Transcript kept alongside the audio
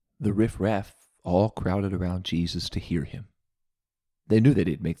The riffraff all crowded around Jesus to hear him. They knew they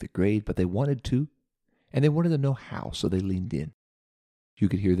didn't make the grade, but they wanted to, and they wanted to know how, so they leaned in. You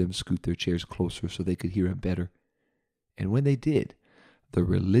could hear them scoot their chairs closer so they could hear him better. And when they did, the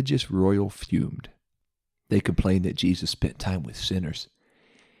religious royal fumed. They complained that Jesus spent time with sinners.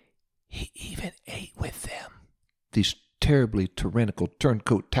 He even ate with them. These terribly tyrannical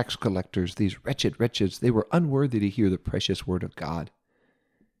turncoat tax collectors, these wretched wretches, they were unworthy to hear the precious word of God.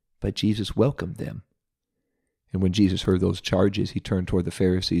 But Jesus welcomed them. And when Jesus heard those charges, he turned toward the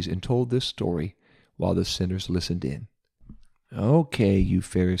Pharisees and told this story while the sinners listened in. Okay, you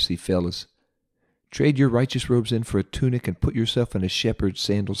Pharisee fellas, trade your righteous robes in for a tunic and put yourself in a shepherd's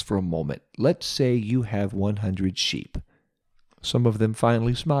sandals for a moment. Let's say you have 100 sheep. Some of them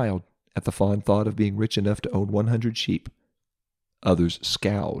finally smiled at the fond thought of being rich enough to own 100 sheep. Others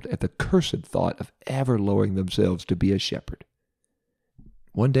scowled at the cursed thought of ever lowering themselves to be a shepherd.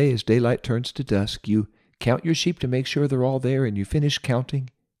 One day, as daylight turns to dusk, you count your sheep to make sure they're all there, and you finish counting,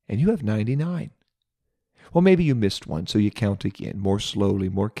 and you have 99. Well, maybe you missed one, so you count again, more slowly,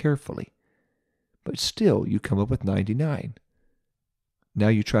 more carefully. But still, you come up with 99. Now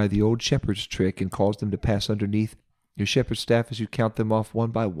you try the old shepherd's trick and cause them to pass underneath your shepherd's staff as you count them off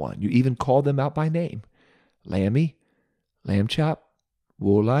one by one. You even call them out by name. Lammy, Lamb Chop,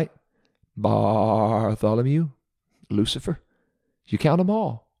 Woolite, Bartholomew, Lucifer. You count them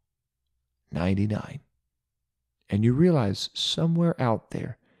all. 99. And you realize somewhere out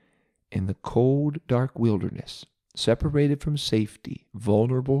there in the cold, dark wilderness, separated from safety,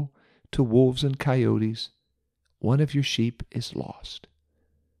 vulnerable to wolves and coyotes, one of your sheep is lost.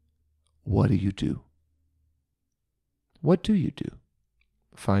 What do you do? What do you do?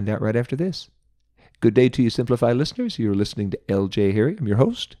 Find out right after this. Good day to you, Simplify listeners. You're listening to L.J. Harry. I'm your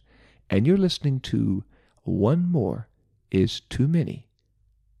host, and you're listening to One More is Too Many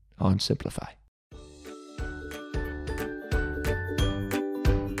on Simplify.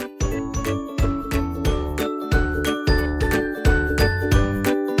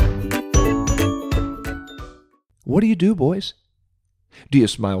 What do you do, boys? Do you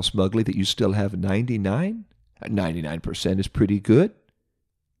smile smugly that you still have 99? 99% is pretty good.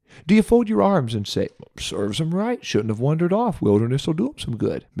 Do you fold your arms and say, serves him right, shouldn't have wandered off, wilderness will do him some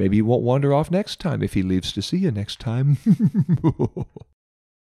good. Maybe he won't wander off next time if he leaves to see you next time.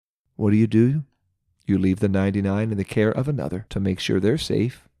 What do? You leave the 99 in the care of another to make sure they're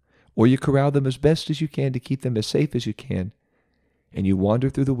safe, or you corral them as best as you can to keep them as safe as you can, and you wander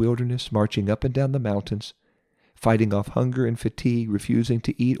through the wilderness, marching up and down the mountains, fighting off hunger and fatigue, refusing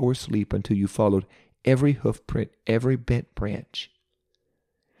to eat or sleep until you followed every hoof print, every bent branch.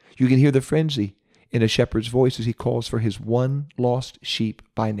 You can hear the frenzy in a shepherd's voice as he calls for his one lost sheep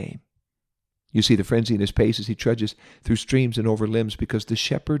by name. You see the frenzy in his pace as he trudges through streams and over limbs, because the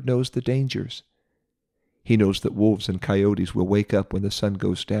shepherd knows the dangers. He knows that wolves and coyotes will wake up when the sun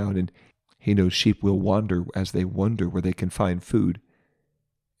goes down, and he knows sheep will wander as they wonder where they can find food.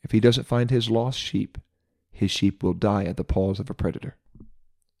 If he doesn't find his lost sheep, his sheep will die at the paws of a predator.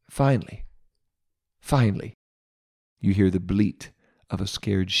 Finally, you hear the bleat of a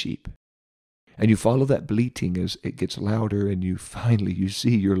scared sheep. And you follow that bleating as it gets louder, and you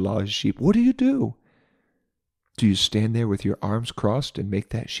see your lost sheep. What do? Do you stand there with your arms crossed and make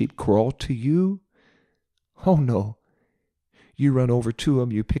that sheep crawl to you? Oh no. You run over to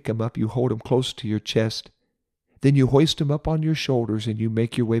him, you pick him up, you hold him close to your chest. Then you hoist him up on your shoulders, and you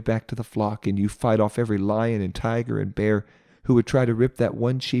make your way back to the flock, and you fight off every lion and tiger and bear who would try to rip that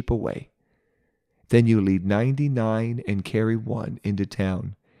one sheep away. Then you lead 99 and carry one into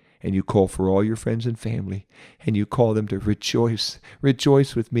town, and you call for all your friends and family, and you call them to rejoice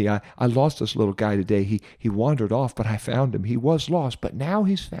with me. I lost this little guy today. He wandered off, but I found him. He was lost, but now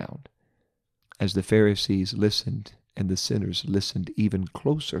he's found. As the Pharisees listened and the sinners listened even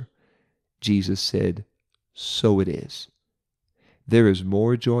closer, Jesus said, so it is. There is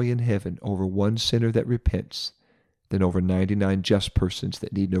more joy in heaven over one sinner that repents than over 99 just persons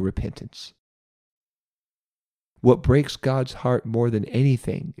that need no repentance. What breaks God's heart more than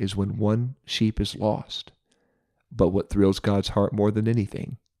anything is when one sheep is lost. But what thrills God's heart more than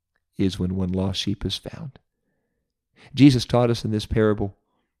anything is when one lost sheep is found. Jesus taught us in this parable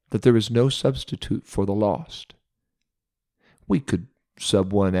that there is no substitute for the lost. We could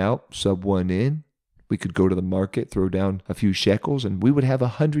sub one out, sub one in. We could go to the market, throw down a few shekels, and we would have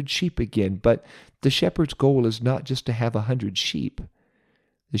 100 sheep again. But the shepherd's goal is not just to have 100 sheep.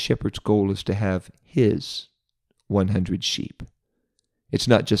 The shepherd's goal is to have his 100 sheep. It's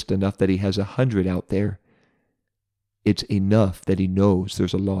not just enough that he has 100 out there. It's enough that he knows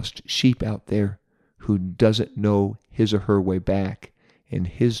there's a lost sheep out there who doesn't know his or her way back, and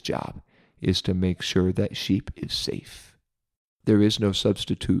his job is to make sure that sheep is safe. There is no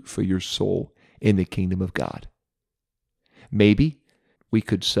substitute for your soul in the kingdom of God. Maybe we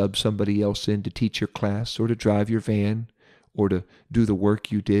could sub somebody else in to teach your class or to drive your van or to do the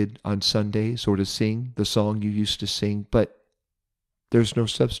work you did on Sundays or to sing the song you used to sing, but there's no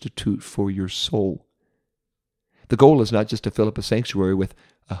substitute for your soul. The goal is not just to fill up a sanctuary with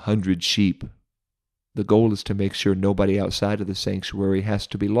 100 sheep. The goal is to make sure nobody outside of the sanctuary has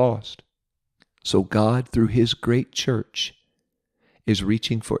to be lost. So God, through his great church, is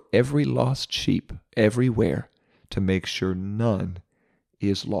reaching for every lost sheep everywhere to make sure none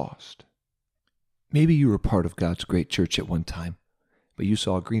is lost. Maybe you were part of God's great church at one time, but you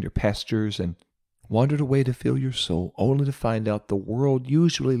saw greener pastures and wandered away to fill your soul, only to find out the world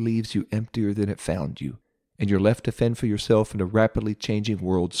usually leaves you emptier than it found you, and you're left to fend for yourself in a rapidly changing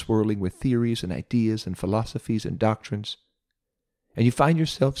world swirling with theories and ideas and philosophies and doctrines. And you find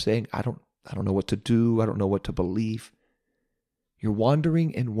yourself saying, I don't know what to do, I don't know what to believe. You're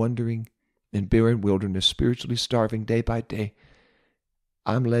wandering and wondering in barren wilderness, spiritually starving day by day.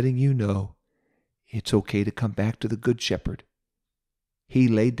 I'm letting you know it's okay to come back to the Good Shepherd. He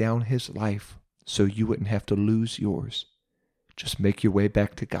laid down his life so you wouldn't have to lose yours. Just make your way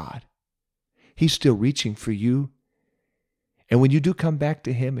back to God. He's still reaching for you. And when you do come back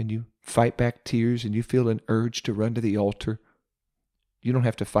to him and you fight back tears and you feel an urge to run to the altar, you don't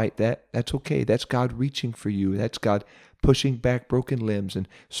have to fight that. That's okay. That's God reaching for you. That's God pushing back broken limbs and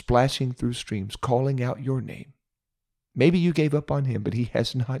splashing through streams, calling out your name. Maybe you gave up on him, but he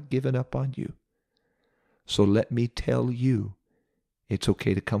has not given up on you. So let me tell you, it's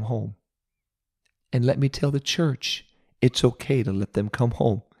okay to come home. And let me tell the church, it's okay to let them come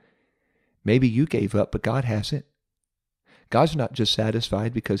home. Maybe you gave up, but God hasn't. God's not just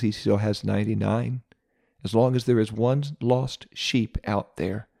satisfied because he still has 99. As long as there is one lost sheep out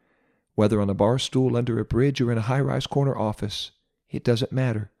there, whether on a bar stool, under a bridge, or in a high-rise corner office, it doesn't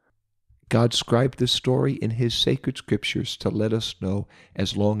matter. God scribed this story in his sacred scriptures to let us know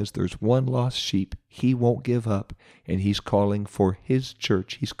as long as there's one lost sheep, he won't give up, and he's calling for his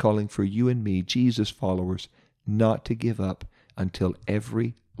church. He's calling for you and me, Jesus followers, not to give up until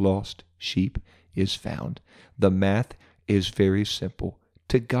every lost sheep is found. The math is very simple.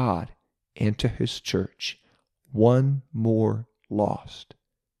 To God and to his church, one more lost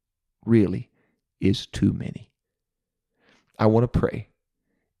really is too many. I want to pray.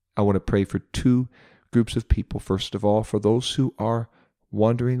 I want to pray for two groups of people. First of all, for those who are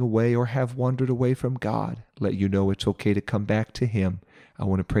wandering away or have wandered away from God, let you know it's okay to come back to him. I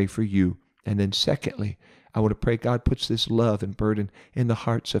want to pray for you. And then secondly, I want to pray God puts this love and burden in the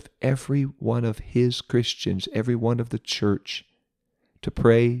hearts of every one of his Christians, every one of the church, to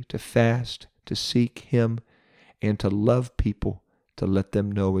pray, to fast, to seek him, and to love people, to let them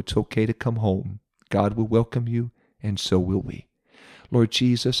know it's okay to come home. God will welcome you, and so will we. Lord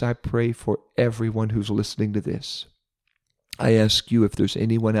Jesus, I pray for everyone who's listening to this. I ask you if there's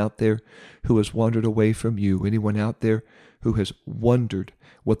anyone out there who has wandered away from you, anyone out there who has wondered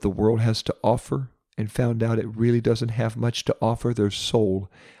what the world has to offer and found out it really doesn't have much to offer their soul,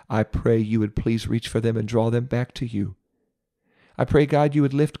 I pray you would please reach for them and draw them back to you. I pray, God, you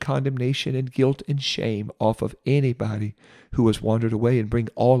would lift condemnation and guilt and shame off of anybody who has wandered away and bring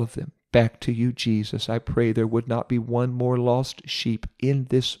all of them back to you, Jesus. I pray there would not be one more lost sheep in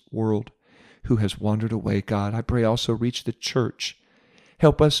this world who has wandered away, God. I pray also reach the church.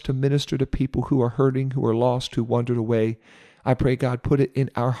 Help us to minister to people who are hurting, who are lost, who wandered away. I pray, God, put it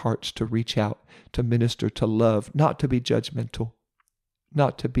in our hearts to reach out, to minister, to love, not to be judgmental,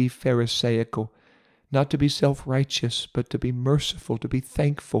 not to be pharisaical, not to be self-righteous, but to be merciful, to be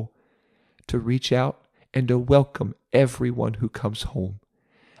thankful, to reach out and to welcome everyone who comes home.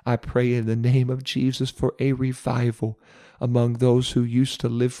 I pray in the name of Jesus for a revival among those who used to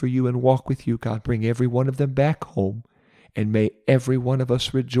live for you and walk with you. God, bring every one of them back home, and may every one of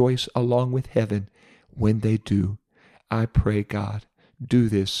us rejoice along with heaven when they do. I pray, God, do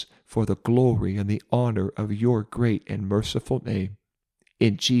this for the glory and the honor of your great and merciful name.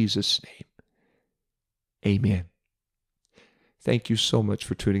 In Jesus' name, amen. Thank you so much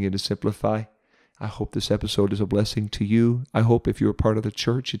for tuning in to Simplify. I hope this episode is a blessing to you. I hope if you're a part of the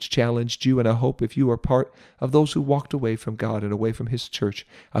church, it's challenged you. And I hope if you are part of those who walked away from God and away from his church,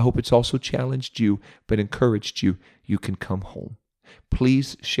 I hope it's also challenged you, but encouraged you. You can come home.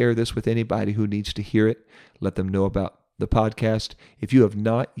 Please share this with anybody who needs to hear it. Let them know about the podcast. If you have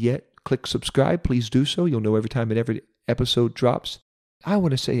not yet clicked subscribe, please do so. You'll know every time and every episode drops. I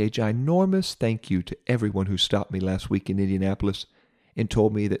want to say a ginormous thank you to everyone who stopped me last week in Indianapolis and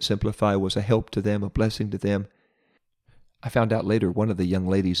told me that Simplify was a help to them, a blessing to them. I found out later one of the young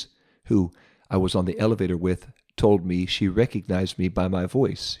ladies who I was on the elevator with told me she recognized me by my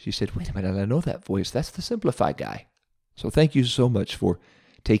voice. She said, "Wait a minute, I know that voice. That's the Simplify guy." So thank you so much for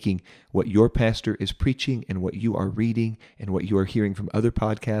taking what your pastor is preaching and what you are reading and what you are hearing from other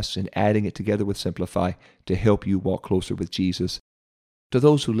podcasts and adding it together with Simplify to help you walk closer with Jesus. To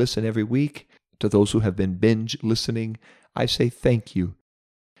those who listen every week, to those who have been binge listening, I say thank you.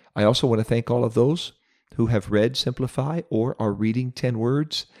 I also want to thank all of those who have read Simplify or are reading 10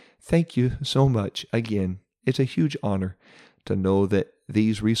 Words. Thank you so much. Again, it's a huge honor to know that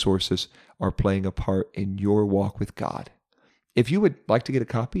these resources are playing a part in your walk with God. If you would like to get a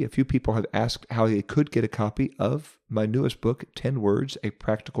copy, a few people have asked how they could get a copy of my newest book, 10 Words, A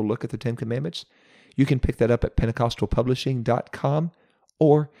Practical Look at the Ten Commandments. You can pick that up at pentecostalpublishing.com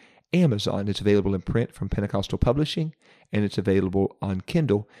or Amazon. It's available in print from Pentecostal Publishing, and it's available on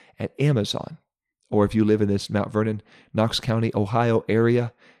Kindle at Amazon. Or if you live in this Mount Vernon, Knox County, Ohio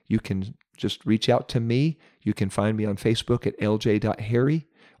area, you can just reach out to me. You can find me on Facebook at lj.harry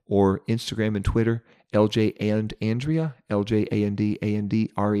or Instagram and Twitter, LJ and Andrea,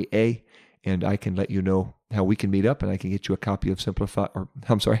 LJANDANDREA, and I can let you know how we can meet up, and I can get you a copy of Simplify,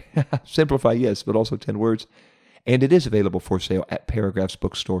 Simplify, yes, but also 10 Words. And it is available for sale at Paragraphs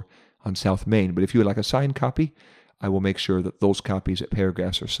Bookstore on South Main. But if you would like a signed copy, I will make sure that those copies at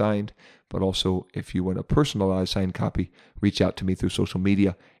Paragraphs are signed. But also, if you want a personalized signed copy, reach out to me through social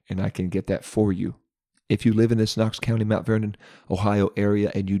media, and I can get that for you. If you live in this Knox County, Mount Vernon, Ohio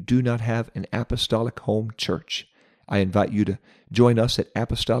area, and you do not have an apostolic home church, I invite you to join us at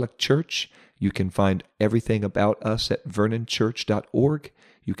Apostolic Church. You can find everything about us at vernonchurch.org.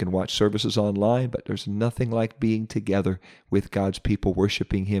 You can watch services online, but there's nothing like being together with God's people,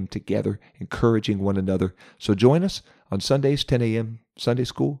 worshiping Him together, encouraging one another. So join us on Sundays, 10 a.m. Sunday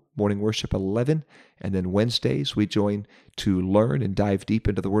school, morning worship 11, and then Wednesdays we join to learn and dive deep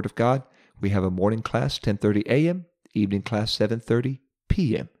into the Word of God. We have a morning class, 10:30 a.m., evening class, 7:30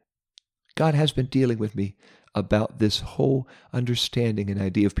 p.m. God has been dealing with me about this whole understanding and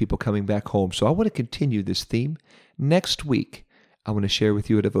idea of people coming back home. So I want to continue this theme. Next week, I want to share with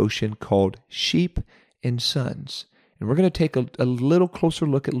you a devotion called Sheep and Sons. And we're going to take a little closer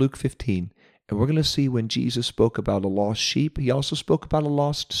look at Luke 15. And we're going to see when Jesus spoke about a lost sheep, He also spoke about a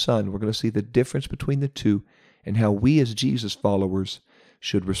lost son. We're going to see the difference between the two and how we as Jesus followers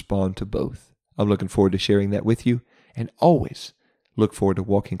should respond to both. I'm looking forward to sharing that with you, and always look forward to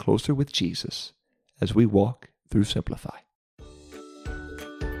walking closer with Jesus as we walk through Simplify.